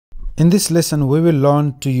In this lesson, we will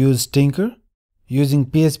learn to use Tinker. Using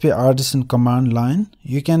PHP artisan command line,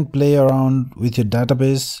 you can play around with your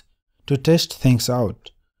database to test things out.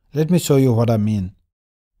 Let me show you what I mean.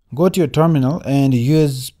 Go to your terminal and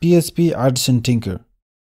use PHP artisan Tinker.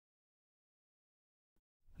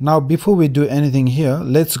 Now before we do anything here,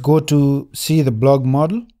 let's go to see the blog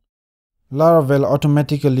model. Laravel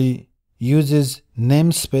automatically uses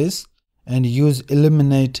namespace and use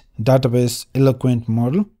eliminate database Eloquent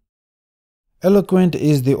model. Eloquent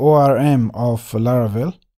is the ORM of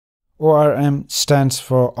Laravel. ORM stands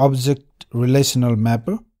for Object Relational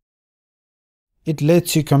Mapper. It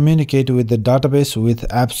lets you communicate with the database with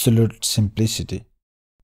absolute simplicity.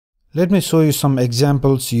 Let me show you some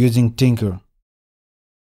examples using Tinker.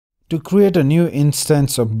 To create a new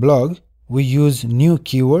instance of blog, we use new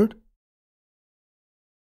keyword.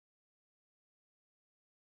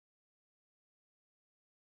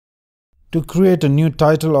 To create a new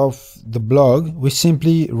title of the blog, we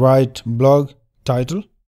simply write blog title.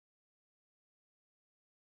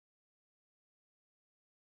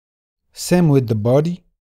 Same with the body.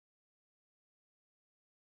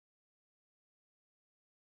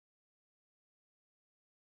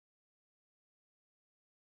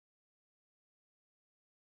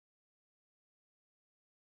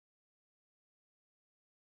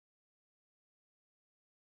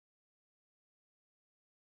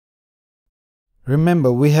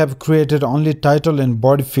 Remember, we have created only title and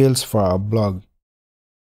body fields for our blog.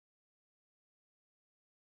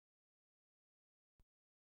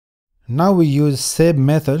 Now we use save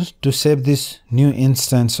method to save this new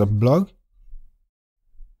instance of blog.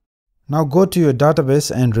 Now go to your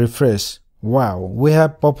database and refresh. Wow, we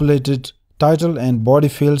have populated title and body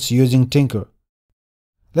fields using Tinker.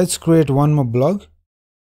 Let's create one more blog.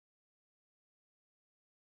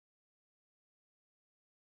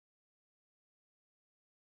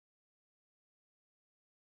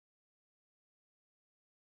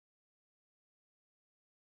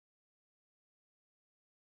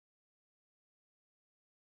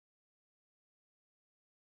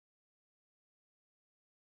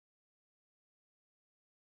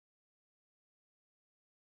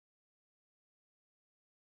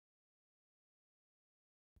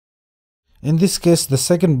 In this case, the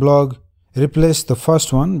second blog replaced the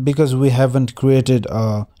first one because we haven't created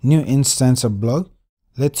a new instance of blog.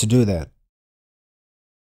 Let's do that.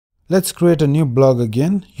 Let's create a new blog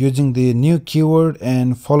again using the new keyword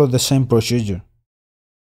and follow the same procedure.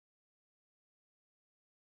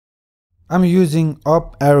 I'm using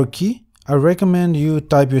up arrow key. I recommend you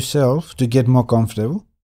type yourself to get more comfortable.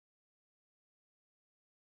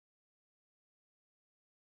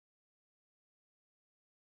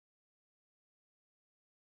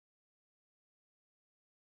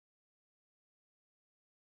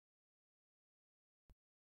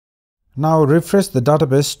 Now refresh the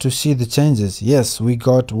database to see the changes. Yes, we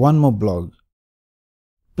got one more blog.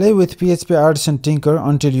 Play with PHP Artisan Tinker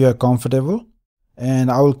until you are comfortable,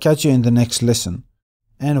 and I will catch you in the next lesson.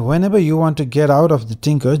 And whenever you want to get out of the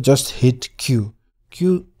Tinker, just hit Q.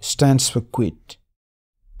 Q stands for quit.